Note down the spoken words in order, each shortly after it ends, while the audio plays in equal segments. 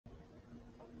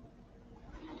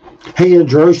Hey,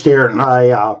 it's Roast here, and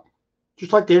I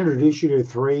just like to introduce you to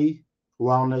three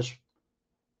wellness,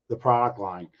 the product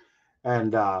line.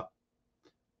 And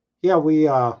yeah, we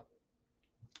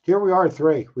here we are,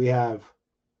 three. We have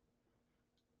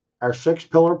our six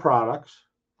pillar products.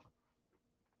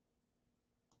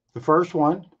 The first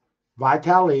one,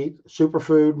 Vitalite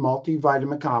Superfood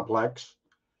Multivitamin Complex,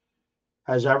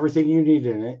 has everything you need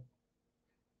in it.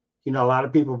 You know, a lot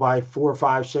of people buy four,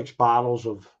 five, six bottles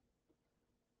of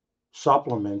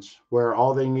supplements where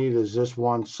all they need is this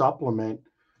one supplement,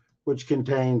 which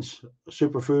contains a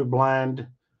superfood blend,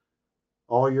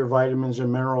 all your vitamins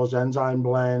and minerals, enzyme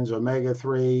blends, omega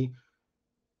 3,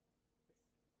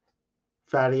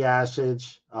 fatty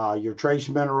acids, your trace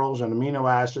minerals and amino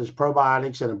acids,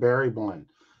 probiotics, and a berry blend.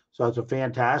 So it's a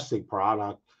fantastic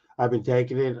product. I've been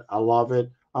taking it. I love it.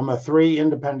 I'm a three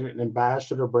independent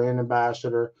ambassador, brand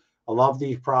ambassador. I love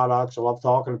these products. I love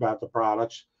talking about the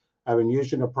products. I've been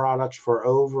using the products for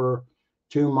over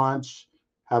 2 months,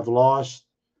 have lost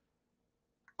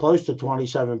close to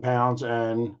 27 pounds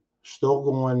and still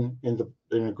going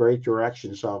in a great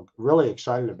direction. So I'm really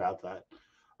excited about that.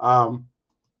 Um,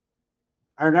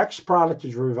 our next product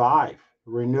is Revive,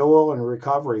 renewal and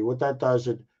recovery. What that does,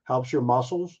 it helps your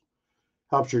muscles,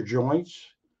 helps your joints,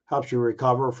 helps you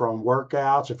recover from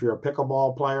workouts. If you're a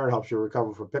pickleball player, it helps you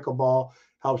recover from pickleball,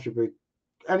 helps you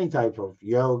any type of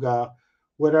yoga,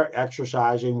 whatever,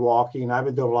 exercising, walking. I've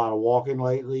been doing a lot of walking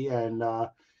lately, and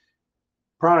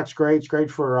product's great. It's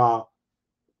great for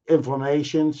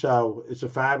inflammation. So it's a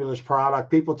fabulous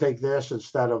product. People take this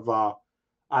instead of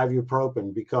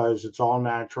ibuprofen because it's all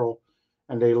natural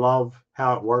and they love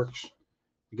how it works.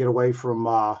 You get away from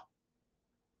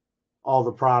all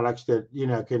the products that, you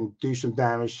know, can do some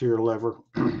damage to your liver.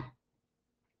 And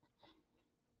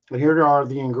here are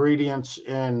the ingredients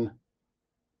in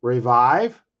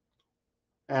Revive.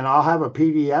 And I'll have a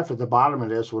PDF at the bottom of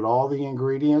this with all the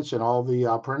ingredients and all the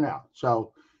printout.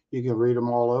 So you can read them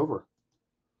all over.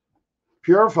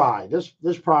 Purify.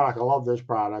 This product, I love this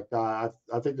product. I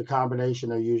think the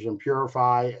combination of using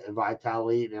Purify and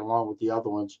Vitalite, and along with the other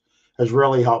ones, has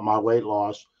really helped my weight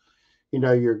loss. You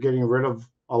know, you're getting rid of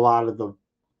a lot of the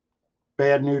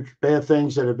bad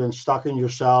things that have been stuck in your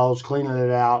cells, cleaning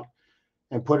it out,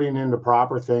 and putting in the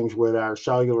proper things with our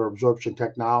cellular absorption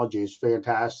technology is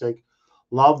fantastic.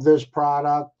 Love this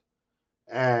product.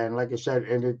 And like I said,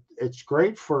 and it's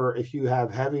great for if you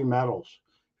have heavy metals.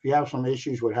 If you have some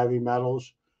issues with heavy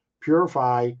metals,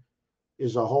 Purify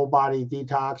is a whole body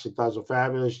detox. It does a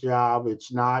fabulous job.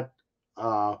 It's not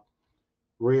uh,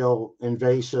 real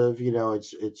invasive. You know,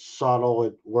 it's subtle.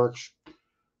 It works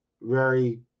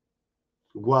very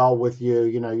well with you.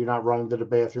 You know, you're not running to the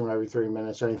bathroom every 3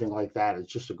 minutes, anything like that.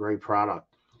 It's just a great product.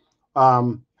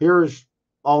 Here's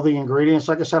all the ingredients.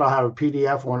 Like I said, I'll have a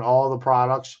PDF on all the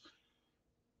products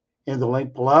in the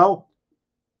link below.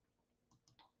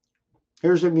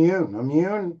 Here's immune.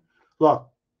 Immune. Look,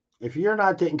 if you're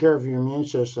not taking care of your immune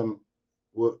system,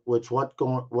 which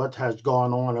what has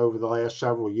gone on over the last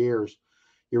several years,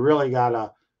 you really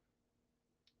gotta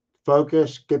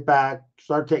focus, get back,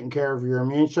 start taking care of your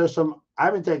immune system.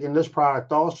 I've been taking this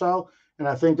product also, and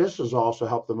I think this has also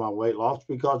helped in my weight loss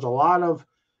because a lot of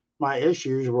my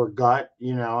issues were gut,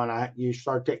 you know, and you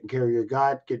start taking care of your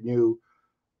gut, get new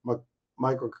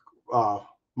micro uh,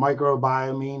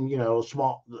 microbiome, you know,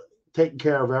 small, taking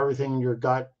care of everything in your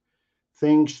gut,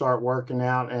 things start working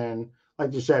out. And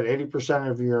like you said, 80%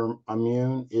 of your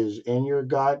immune is in your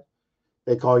gut.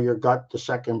 They call your gut the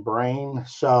second brain.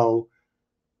 So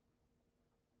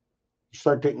you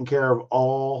start taking care of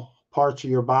all parts of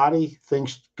your body,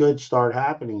 things good start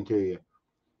happening to you.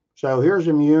 So here's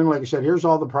immune. Like I said, here's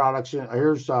all the products.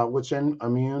 Here's what's in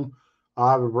immune. I'll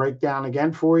have a breakdown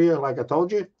again for you. Like I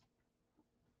told you,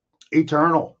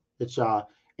 Eternal. It's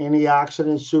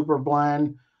antioxidant super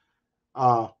blend,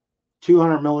 uh,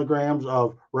 200 milligrams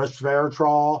of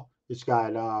resveratrol. It's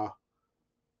got a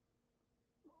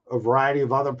variety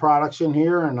of other products in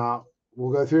here, and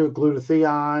we'll go through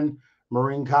glutathione,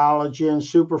 marine collagen,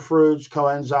 superfoods,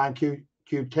 coenzyme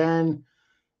Q10,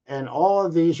 and all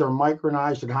of these are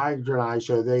micronized and hydrogenized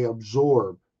so they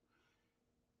absorb.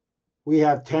 We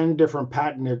have 10 different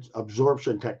patented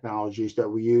absorption technologies that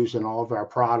we use in all of our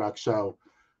products. So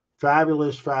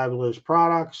fabulous, fabulous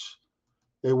products.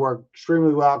 They work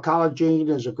extremely well. Collagen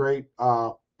is a great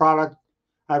product.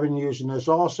 I've been using this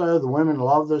also. The women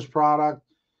love this product.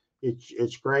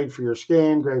 It's great for your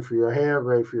skin, great for your hair,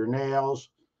 great for your nails.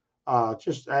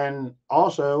 Just and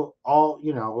also all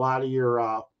you know, a lot of your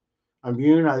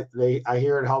immune. I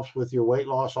hear it helps with your weight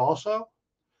loss also.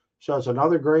 So it's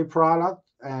another great product,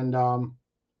 and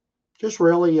just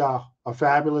really a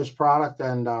fabulous product.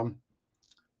 And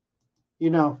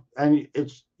and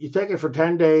you take it for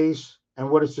 10 days, and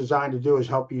what it's designed to do is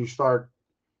help you start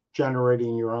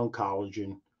generating your own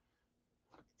collagen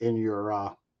in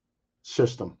your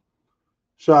system.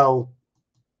 So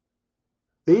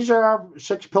these are our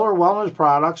 6-pillar wellness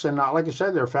products, and like I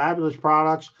said, they're fabulous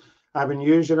products. I've been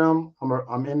using them.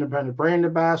 I'm independent brand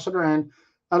ambassador, and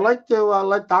I'd like to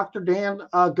let Dr. Dan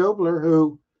Gobler,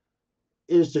 who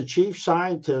is the chief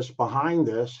scientist behind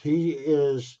this. He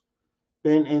is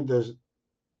been in the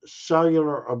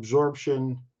cellular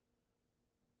absorption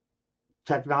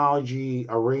technology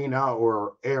arena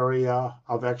or area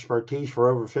of expertise for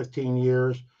over 15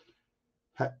 years.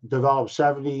 Developed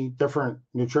 70 different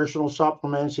nutritional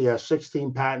supplements. He has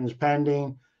 16 patents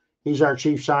pending. He's our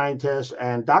chief scientist,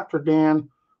 and Dr. Dan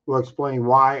will explain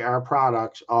why our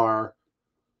products are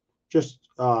just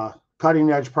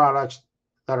cutting edge products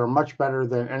that are much better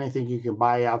than anything you can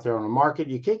buy out there on the market.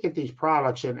 You can't get these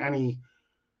products in any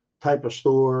type of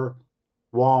store,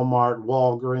 Walmart,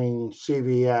 Walgreens,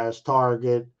 CVS,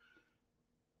 Target,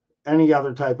 any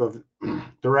other type of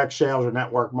direct sales or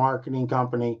network marketing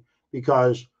company,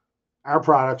 because our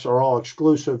products are all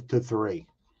exclusive to 3.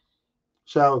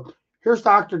 So here's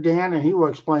Dr. Dan, and he will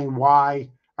explain why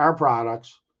our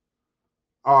products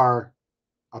are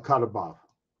a cut above.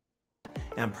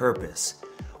 And purpose.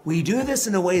 We do this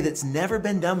in a way that's never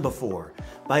been done before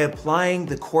by applying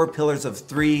the core pillars of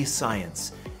 3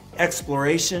 science: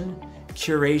 exploration,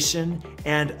 curation,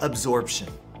 and absorption.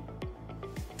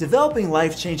 Developing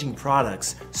life-changing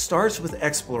products starts with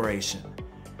exploration.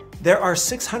 There are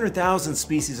 600,000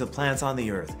 species of plants on the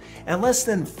earth, and less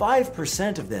than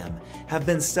 5% of them have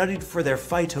been studied for their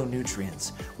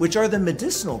phytonutrients, which are the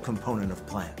medicinal component of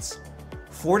plants.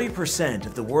 40%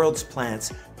 of the world's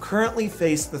plants currently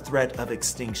face the threat of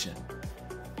extinction.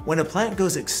 When a plant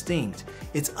goes extinct,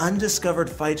 its undiscovered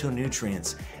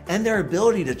phytonutrients and their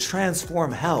ability to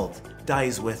transform health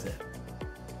dies with it.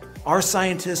 Our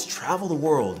scientists travel the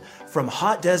world from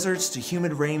hot deserts to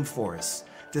humid rainforests,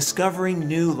 discovering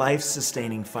new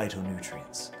life-sustaining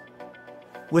phytonutrients.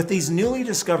 With these newly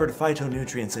discovered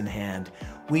phytonutrients in hand,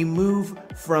 we move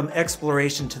from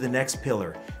exploration to the next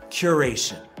pillar,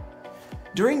 curation.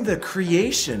 During the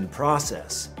creation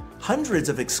process, hundreds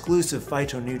of exclusive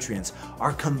phytonutrients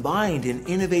are combined in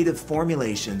innovative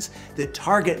formulations that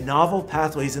target novel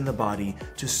pathways in the body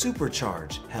to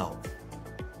supercharge health.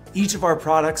 Each of our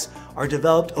products are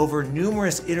developed over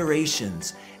numerous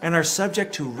iterations and are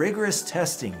subject to rigorous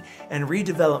testing and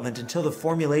redevelopment until the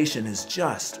formulation is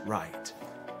just right.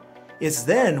 It's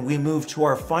then we move to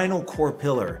our final core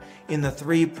pillar in the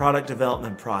 3 product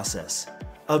development process,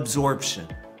 absorption.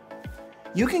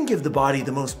 You can give the body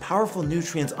the most powerful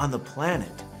nutrients on the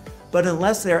planet, but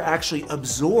unless they are actually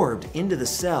absorbed into the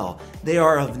cell, they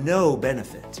are of no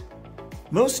benefit.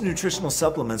 Most nutritional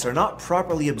supplements are not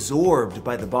properly absorbed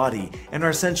by the body and are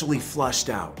essentially flushed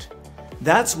out.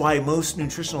 That's why most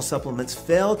nutritional supplements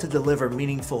fail to deliver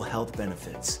meaningful health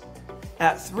benefits.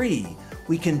 At 3,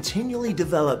 we continually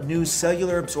develop new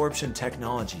cellular absorption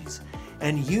technologies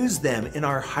and use them in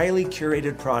our highly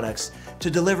curated products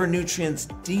to deliver nutrients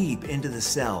deep into the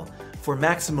cell for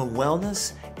maximum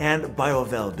wellness and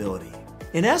bioavailability.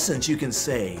 In essence, you can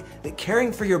say that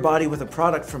caring for your body with a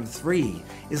product from 3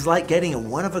 is like getting a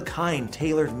one-of-a-kind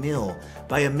tailored meal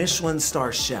by a Michelin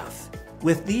star chef.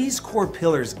 With these core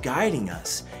pillars guiding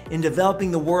us in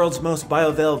developing the world's most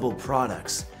bioavailable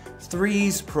products,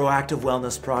 3's proactive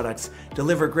wellness products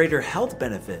deliver greater health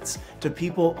benefits to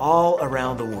people all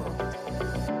around the world.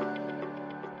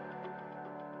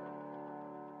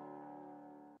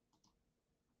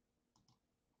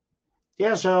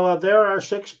 Yeah, so there are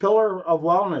 6 pillars of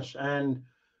wellness, and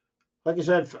like I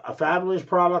said, a fabulous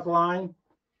product line.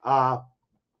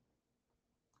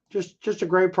 Just a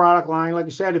great product line. Like I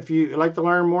said, if you like to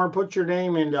learn more, put your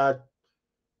name in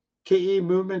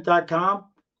kemovement.com,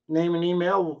 name and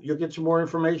email. You'll get some more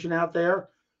information out there.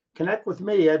 Connect with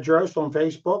me, Ed Drost, on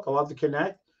Facebook. I love to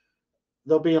connect.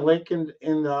 There'll be a link in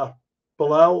the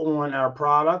below on our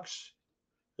products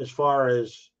as far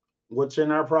as what's in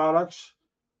our products,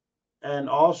 and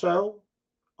also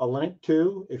a link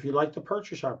to if you'd like to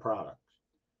purchase our products.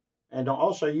 And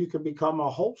also, you can become a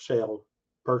wholesale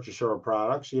purchaser of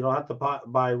products. You don't have to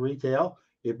buy retail.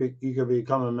 You can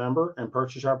become a member and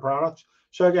purchase our products.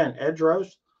 So again, Ed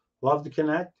Drost, love to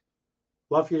connect.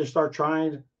 Love for you to start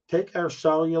trying to take our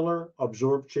cellular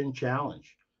absorption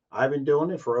challenge. I've been doing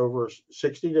it for over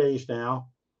 60 days now,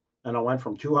 and I went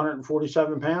from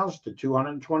 247 pounds to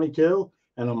 222,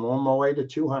 and I'm on my way to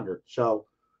 200. So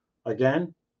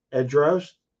again, Ed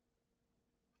Drost,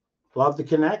 love to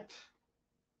connect.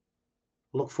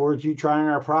 Look forward to you trying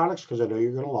our products because I know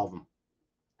you're going to love them.